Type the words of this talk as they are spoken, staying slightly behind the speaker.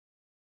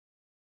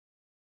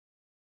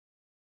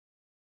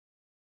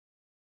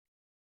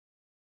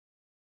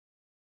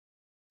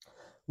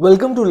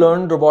Welcome to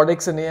Learn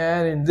Robotics and AI,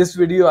 and in this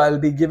video I'll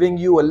be giving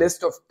you a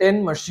list of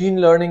 10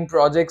 machine learning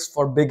projects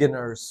for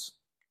beginners.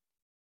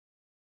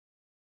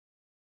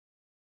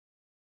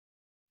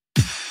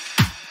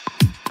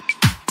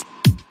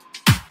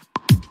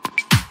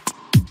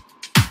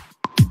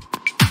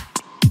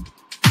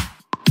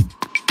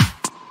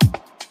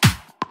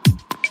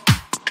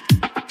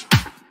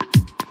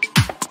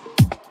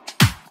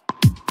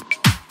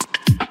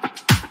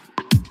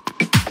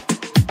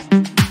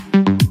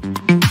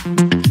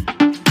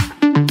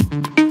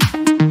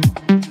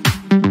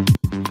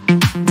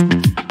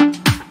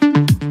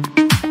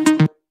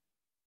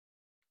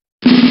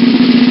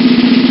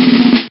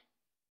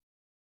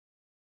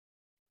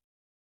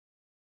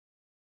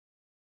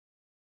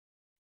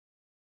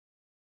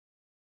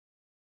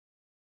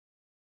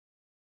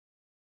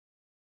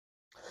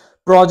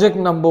 Project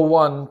number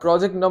one.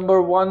 Project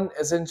number one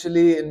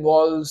essentially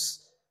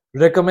involves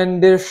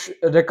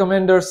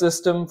recommender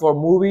system for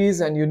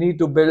movies, and you need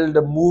to build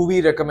a movie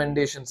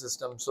recommendation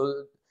system.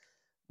 So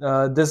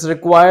this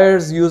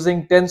requires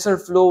using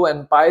TensorFlow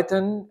and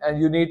Python, and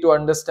you need to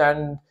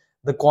understand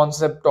the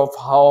concept of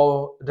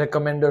how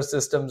recommender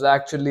systems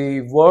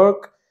actually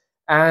work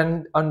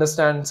and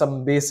understand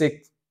some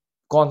basic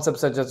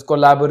concepts such as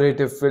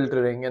collaborative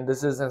filtering. And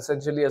this is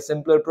essentially a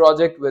simpler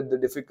project with the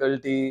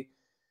difficulty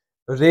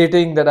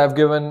rating that I've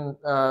given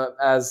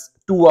as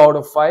 2 out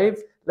of 5.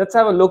 Let's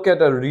have a look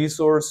at a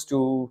resource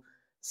to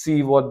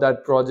see what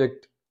that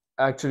project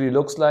actually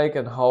looks like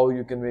and how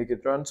you can make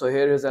it run. So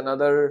here is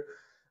another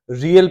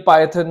real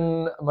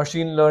Python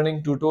machine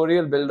learning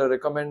tutorial. Build a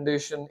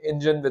recommendation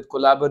engine with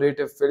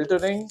collaborative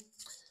filtering.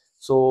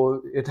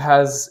 So it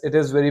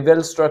is very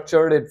well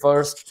structured. It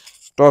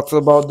first talks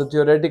about the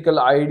theoretical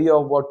idea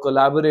of what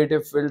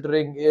collaborative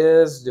filtering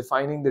is,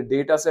 defining the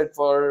data set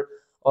for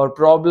our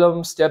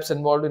problem, steps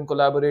involved in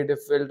collaborative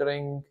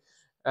filtering,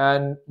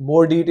 and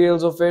more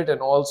details of it, and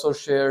also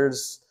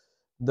shares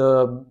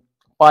the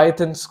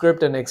Python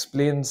script and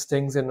explains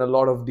things in a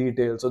lot of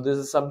detail. So this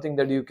is something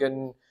that you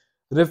can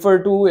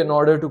refer to in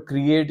order to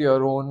create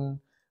your own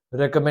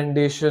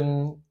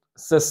recommendation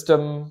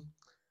system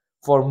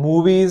for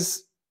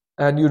movies,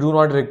 and you do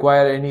not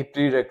require any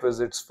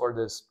prerequisites for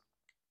this.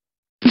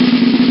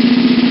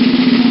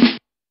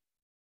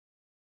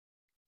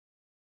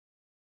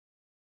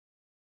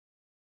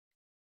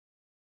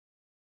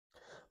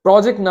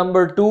 Project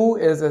number two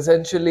is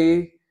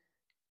essentially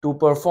to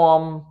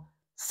perform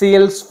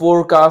sales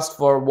forecast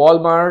for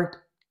Walmart,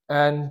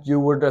 and you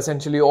would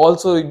essentially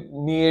also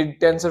need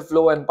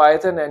TensorFlow and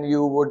Python, and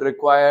you would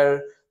require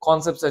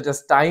concepts such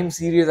as time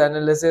series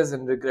analysis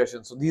and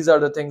regression. So these are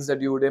the things that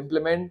you would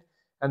implement,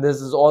 and this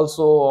is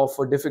also of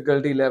a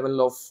difficulty level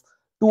of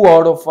 2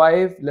 out of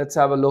 5. Let's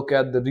have a look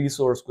at the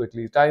resource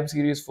quickly. Time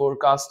series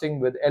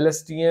forecasting with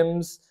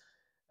LSTMs,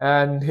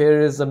 and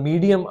here is a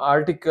Medium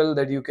article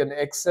that you can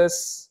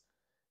access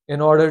in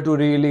order to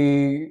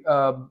really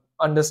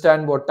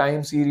understand what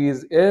time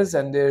series is,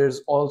 and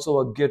there's also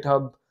a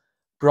GitHub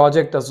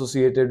project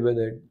associated with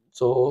it.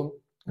 So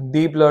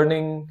deep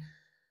learning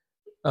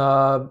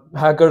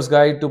hacker's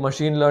guide to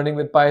machine learning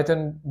with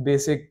Python,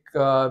 basic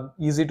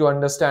easy to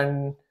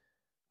understand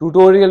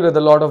tutorial with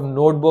a lot of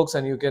notebooks,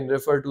 and you can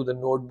refer to the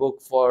notebook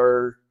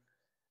for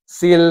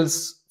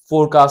sales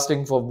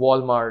forecasting for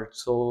Walmart.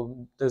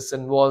 So this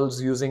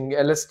involves using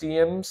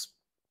LSTMs,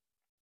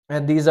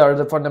 and these are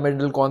the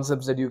fundamental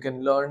concepts that you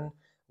can learn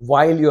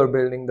while you're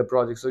building the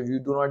project. So you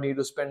do not need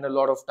to spend a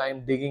lot of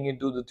time digging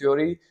into the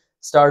theory.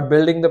 Start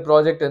building the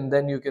project, and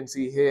then you can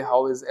see, hey,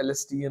 how is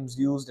LSTMs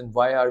used and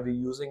why are we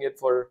using it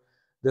for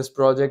this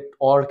project,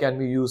 or can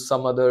we use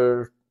some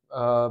other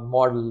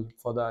model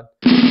for that.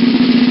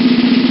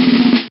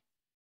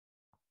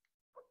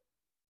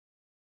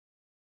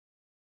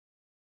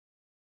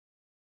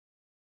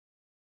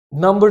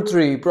 Number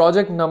three,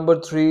 project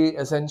number three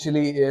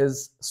essentially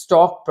is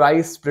stock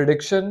price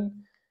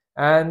prediction.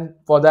 And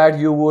for that,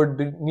 you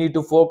would need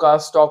to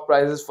forecast stock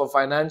prices for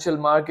financial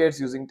markets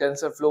using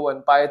TensorFlow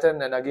and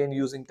Python, and again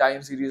using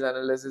time series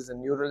analysis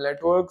and neural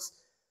networks.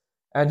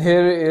 And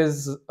here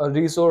is a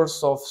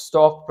resource of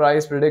stock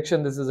price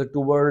prediction. This is a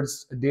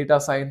towards data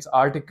science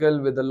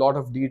article with a lot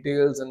of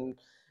details and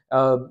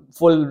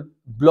full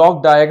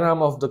block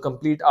diagram of the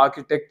complete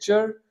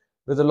architecture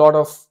with a lot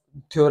of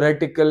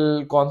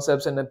theoretical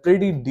concepts and a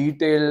pretty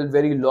detailed,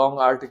 very long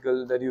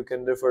article that you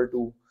can refer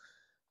to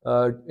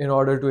in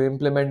order to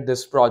implement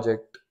this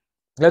project.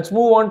 Let's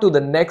move on to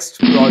the next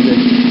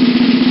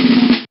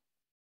project.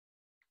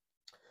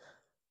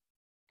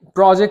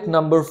 Project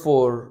number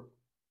four.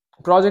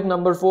 Project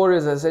number four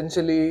is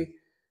essentially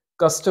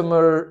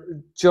customer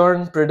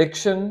churn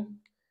prediction,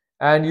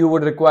 and you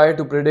would require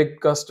to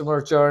predict customer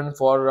churn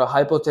for a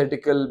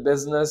hypothetical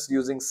business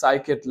using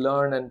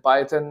scikit-learn and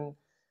Python.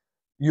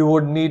 You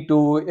would need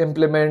to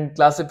implement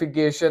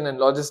classification and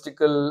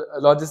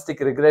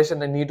logistic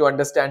regression, and need to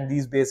understand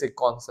these basic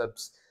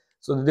concepts.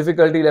 So the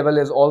difficulty level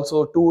is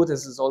also 2.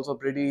 This is also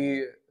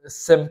pretty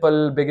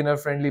simple, beginner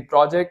friendly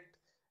project,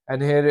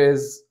 and here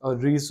is a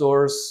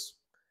resource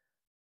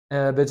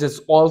which is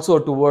also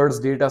towards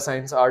data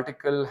science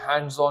article,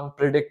 hands-on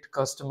predict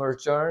customer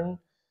churn.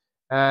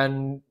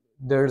 And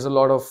there's a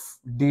lot of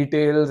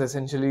details.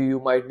 Essentially, you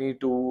might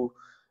need to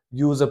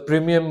use a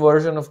premium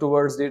version of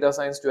towards data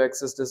science to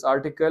access this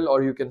article,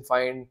 or you can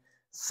find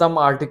some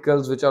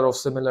articles which are of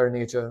similar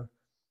nature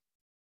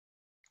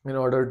in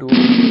order to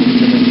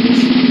implement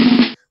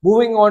this.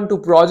 Moving on to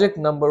project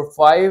number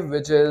 5,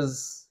 which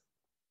is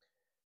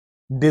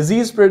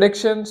disease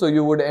prediction. So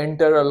you would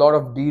enter a lot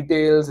of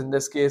details. In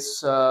this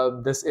case,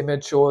 this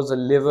image shows a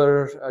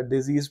liver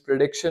disease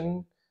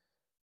prediction,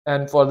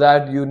 and for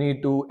that you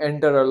need to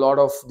enter a lot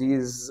of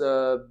these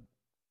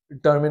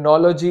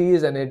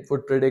terminologies, and it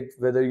would predict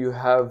whether you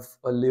have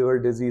a liver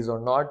disease or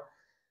not.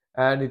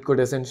 And it could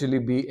essentially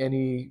be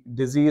any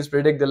disease,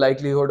 predict the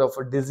likelihood of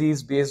a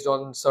disease based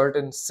on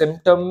certain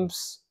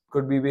symptoms,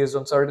 could be based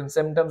on certain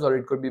symptoms, or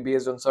it could be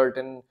based on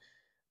certain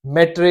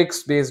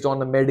metrics based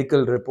on a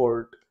medical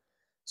report.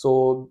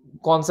 So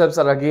concepts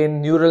are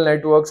again neural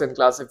networks and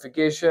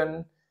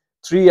classification,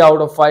 3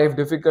 out of 5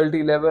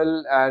 difficulty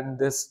level. And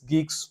this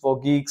Geeks for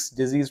Geeks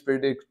disease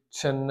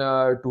prediction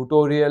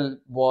tutorial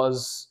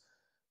was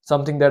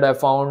something that I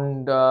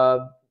found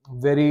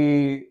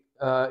very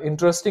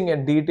interesting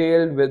and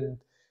detailed, with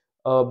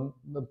a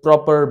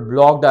proper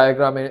block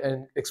diagram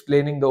and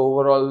explaining the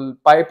overall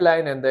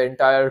pipeline and the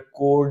entire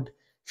code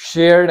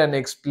shared and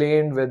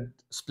explained, with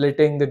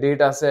splitting the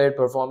data set,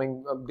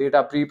 performing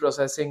data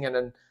pre-processing, and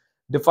then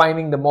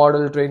defining the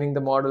model, training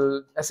the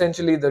model,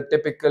 essentially the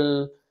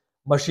typical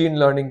machine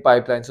learning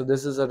pipeline. So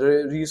this is a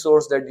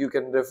resource that you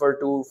can refer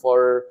to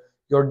for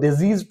your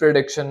disease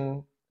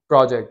prediction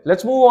project.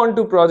 Let's move on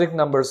to project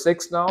number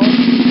 6 now,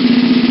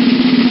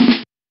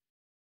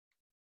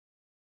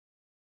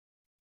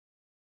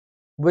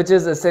 which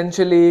is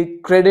essentially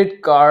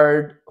credit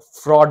card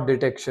fraud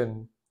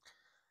detection.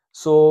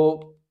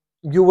 So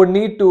you would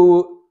need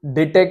to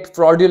detect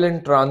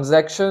fraudulent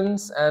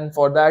transactions, and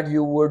for that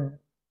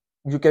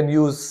you can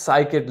use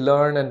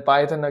scikit-learn and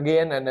Python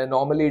again. And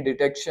anomaly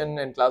detection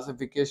and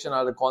classification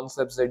are the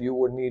concepts that you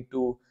would need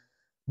to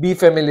be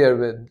familiar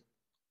with.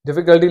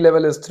 Difficulty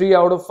level is 3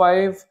 out of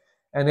 5,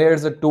 and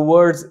here's a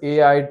towards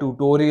AI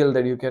tutorial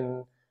that you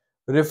can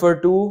refer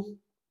to,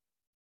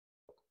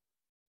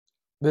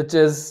 which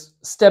is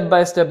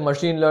step-by-step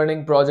machine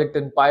learning project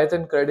in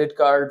Python, credit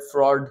card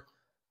fraud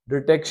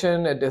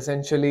detection. It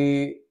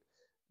essentially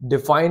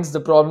defines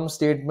the problem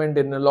statement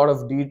in a lot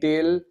of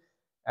detail,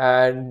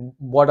 and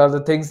what are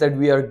the things that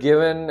we are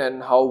given,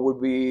 and how would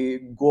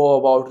we go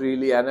about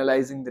really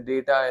analyzing the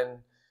data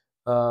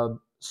and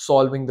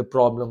solving the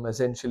problem,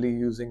 essentially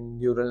using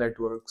neural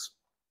networks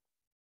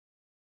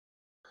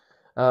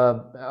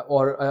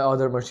or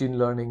other machine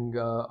learning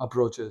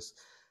approaches.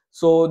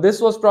 So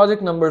this was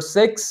project number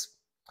 6.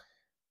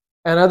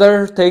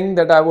 Another thing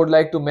that I would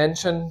like to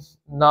mention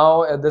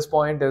now at this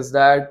point is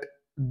that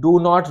do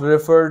not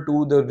refer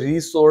to the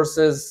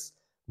resources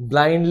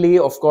blindly.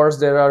 Of course,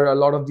 there are a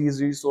lot of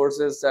these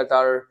resources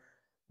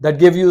that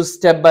give you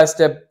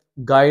step-by-step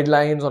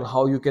guidelines on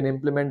how you can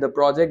implement the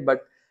project,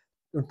 but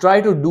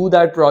try to do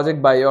that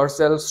project by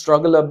yourself,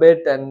 struggle a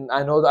bit. And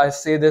I know that I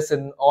say this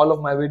in all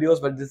of my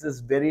videos, but this is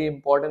very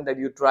important that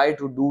you try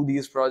to do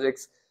these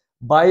projects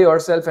by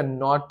yourself and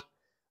not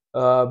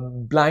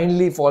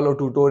blindly follow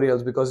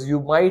tutorials, because you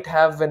might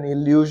have an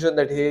illusion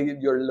that hey,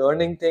 you're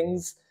learning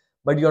things,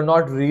 but you're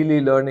not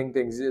really learning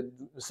things.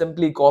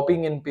 Simply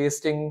copying and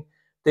pasting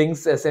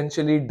things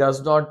essentially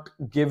does not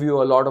give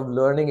you a lot of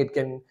learning. It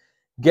can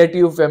get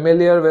you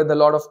familiar with a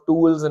lot of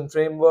tools and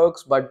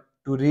frameworks, but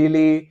to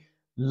really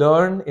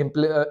learn,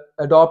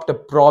 adopt a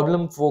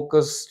problem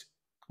focused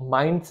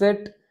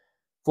mindset,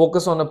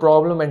 focus on a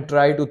problem and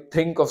try to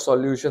think of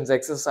solutions,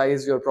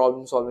 exercise your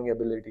problem solving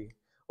ability.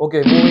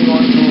 Okay, moving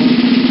on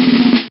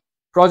to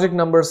project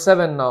number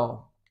 7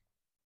 now.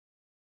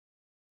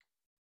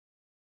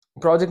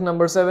 Project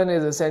number 7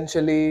 is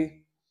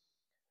essentially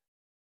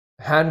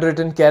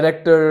handwritten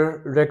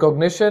character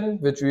recognition,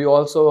 which we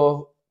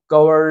also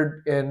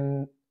covered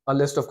in a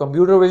list of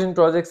computer vision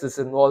projects. This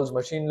involves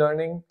machine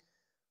learning,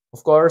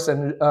 of course,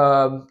 and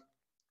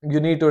you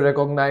need to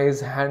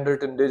recognize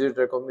handwritten digit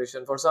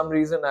recognition. For some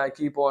reason, I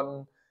keep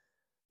on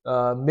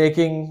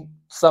making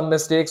some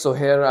mistakes. So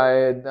here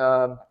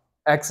I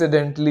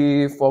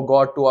accidentally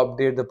forgot to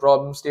update the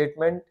problem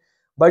statement,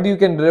 but you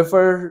can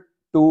refer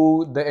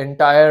to the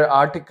entire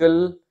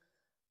article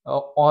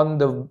on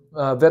the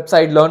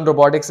website Learn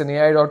Robotics and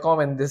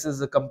AI.com, and this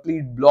is a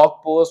complete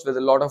blog post with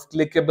a lot of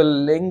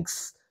clickable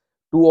links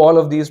to all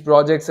of these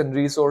projects and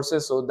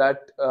resources. So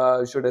that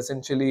should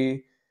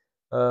essentially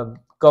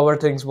cover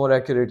things more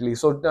accurately.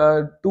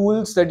 So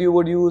tools that you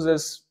would use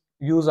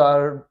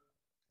are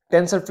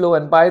TensorFlow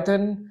and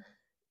Python,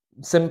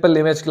 simple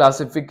image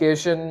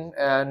classification,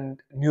 and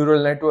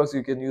neural networks.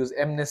 You can use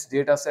MNIST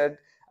dataset.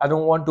 I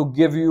don't want to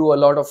give you a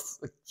lot of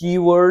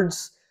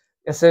keywords,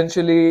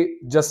 essentially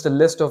just a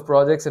list of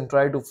projects, and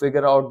try to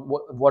figure out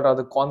what are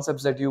the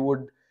concepts that you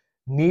would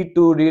need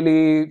to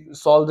really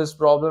solve this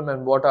problem,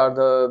 and what are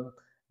the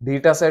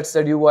data sets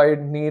that you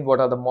might need, what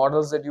are the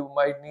models that you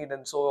might need,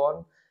 and so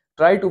on.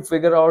 try to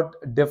figure out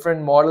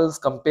different models,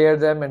 compare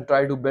them, and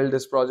try to build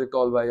this project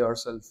all by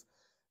yourself.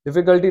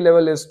 Difficulty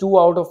level is 2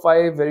 out of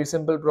 5. Very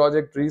simple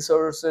project.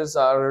 Resources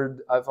are,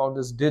 I found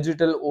this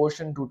Digital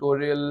Ocean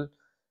tutorial,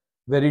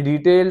 very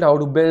detailed, how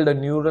to build a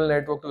neural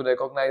network to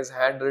recognize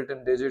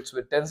handwritten digits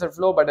with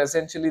TensorFlow. But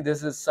essentially,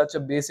 this is such a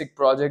basic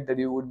project that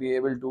you would be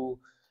able to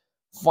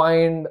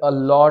find a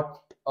lot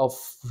of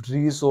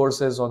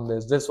resources on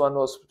this. This one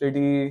was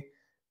pretty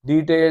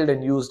detailed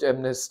and used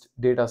MNIST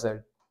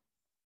dataset.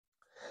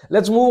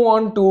 Let's move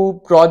on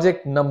to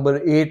project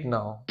number 8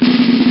 now.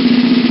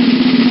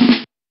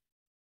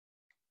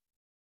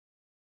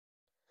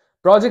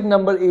 Project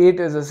number 8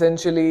 is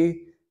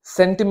essentially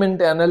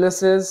sentiment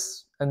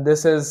analysis, and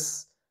this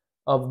is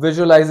a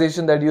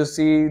visualization that you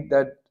see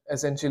that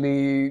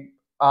essentially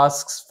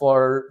asks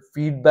for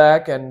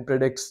feedback and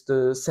predicts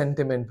the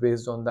sentiment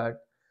based on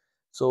that.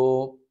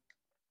 So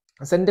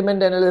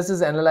sentiment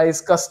analysis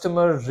analyze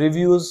customer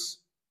reviews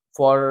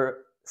for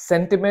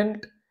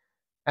sentiment,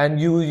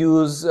 and you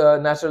use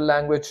natural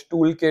language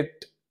toolkit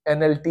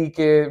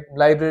NLTK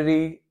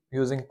library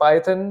using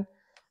Python,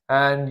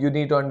 and you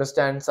need to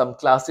understand some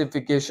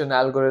classification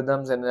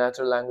algorithms and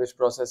natural language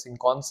processing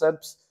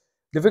concepts.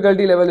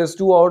 Difficulty level is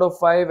 2 out of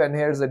 5, and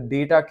here's a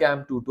data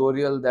camp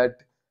tutorial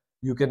that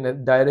you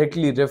can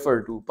directly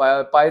refer to.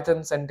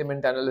 Python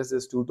sentiment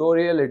analysis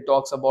tutorial. It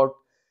talks about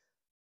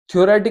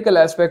theoretical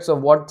aspects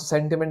of what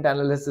sentiment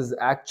analysis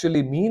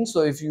actually means.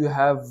 So if you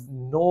have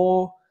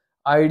no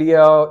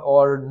idea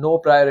or no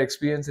prior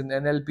experience in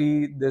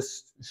NLP,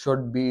 this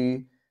should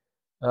be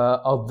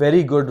a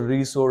very good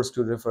resource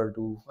to refer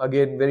to.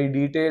 Again, very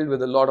detailed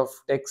with a lot of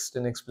text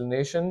and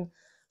explanation.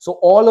 So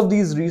all of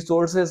these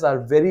resources are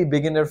very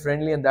beginner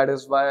friendly, and that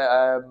is why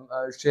I'm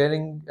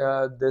sharing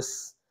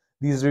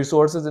these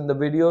resources in the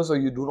video, so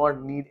you do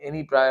not need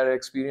any prior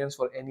experience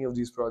for any of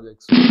these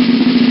projects.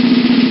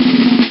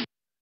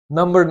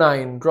 Number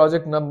 9,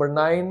 project number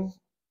 9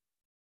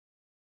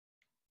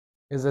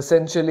 is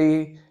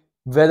essentially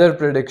weather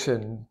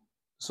prediction.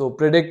 So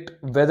predict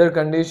weather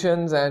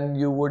conditions, and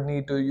you would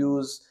need to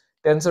use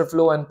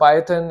TensorFlow and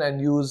Python and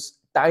use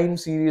time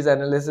series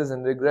analysis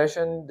and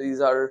regression.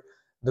 These are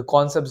the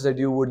concepts that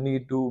you would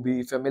need to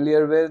be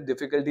familiar with.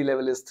 Difficulty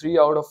level is 3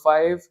 out of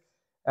 5,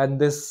 and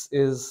this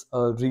is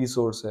a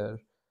resource here.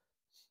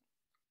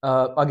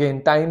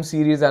 Again, time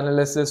series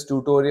analysis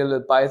tutorial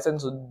with Python,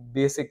 so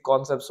basic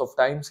concepts of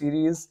time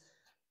series.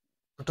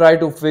 Try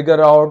to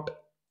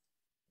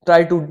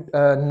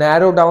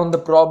narrow down the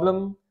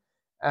problem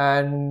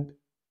and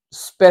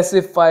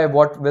specify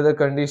what weather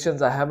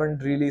conditions. I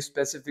haven't really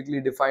specifically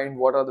defined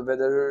what are the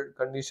weather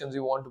conditions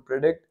you want to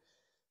predict.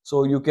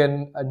 So you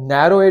can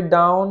narrow it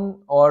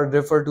down or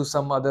refer to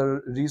some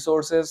other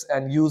resources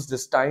and use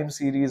this time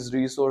series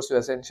resource to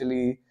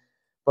essentially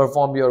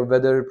perform your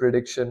weather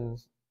prediction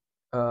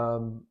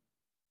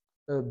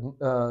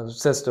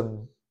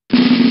system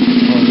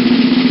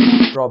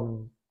or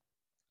problem.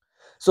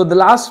 So the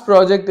last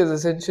project is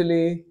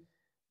essentially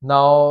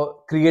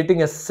now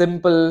creating a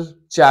simple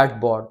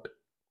chatbot.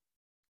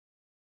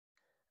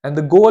 And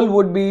the goal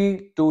would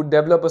be to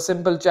develop a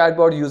simple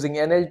chatbot using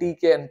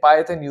NLTK and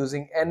Python,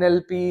 using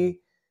NLP,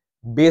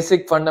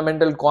 basic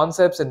fundamental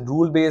concepts and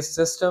rule-based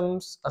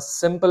systems. A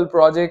simple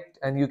project,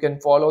 and you can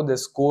follow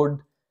this Code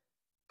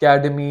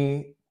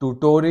Academy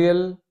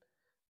tutorial.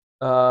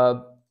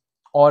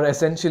 Or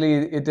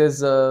essentially it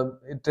is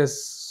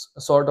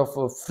sort of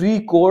a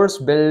free course,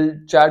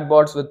 build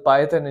chatbots with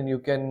Python, and you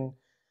can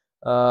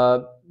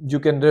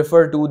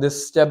refer to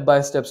this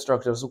step-by-step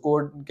structure. So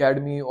Code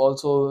Academy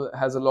also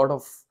has a lot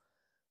of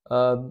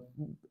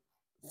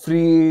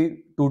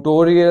free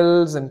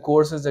tutorials and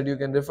courses that you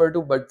can refer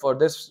to, but for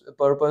this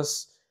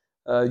purpose,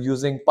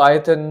 using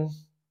Python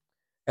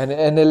and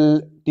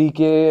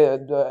NLTK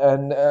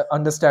and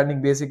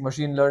understanding basic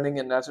machine learning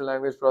and natural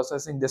language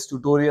processing, this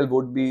tutorial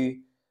would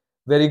be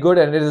very good,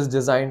 and it is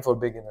designed for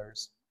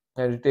beginners.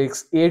 And it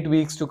takes 8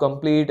 weeks to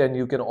complete, and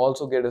you can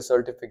also get a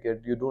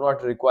certificate. You do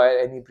not require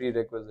any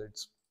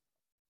prerequisites.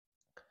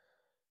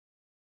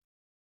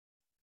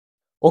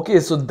 Okay,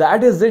 so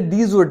that is it.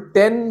 These were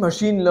 10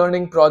 machine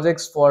learning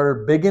projects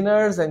for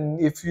beginners, and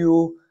if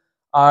you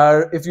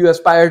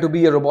aspire to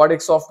be a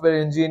robotics software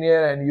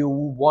engineer and you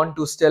want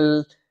to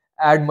still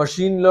add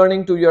machine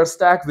learning to your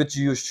stack, which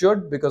you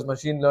should, because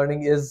machine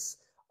learning is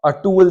a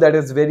tool that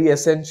is very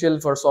essential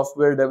for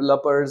software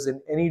developers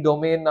in any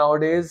domain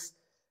nowadays.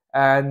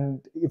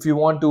 And if you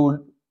want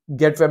to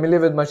get familiar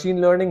with machine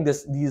learning,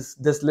 this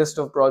list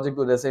of projects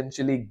would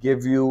essentially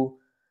give you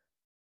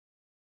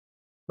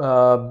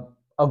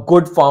a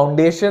good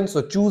foundation.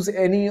 So choose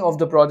any of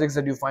the projects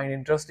that you find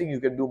interesting. You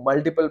can do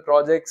multiple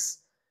projects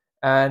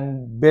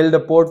and build a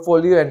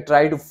portfolio and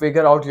try to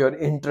figure out your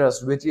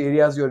interest, which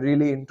areas you're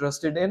really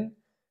interested in,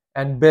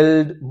 and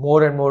build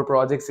more and more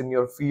projects in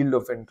your field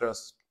of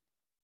interest.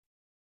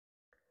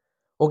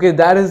 Okay,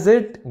 that is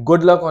it.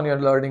 Good luck on your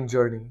learning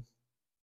journey.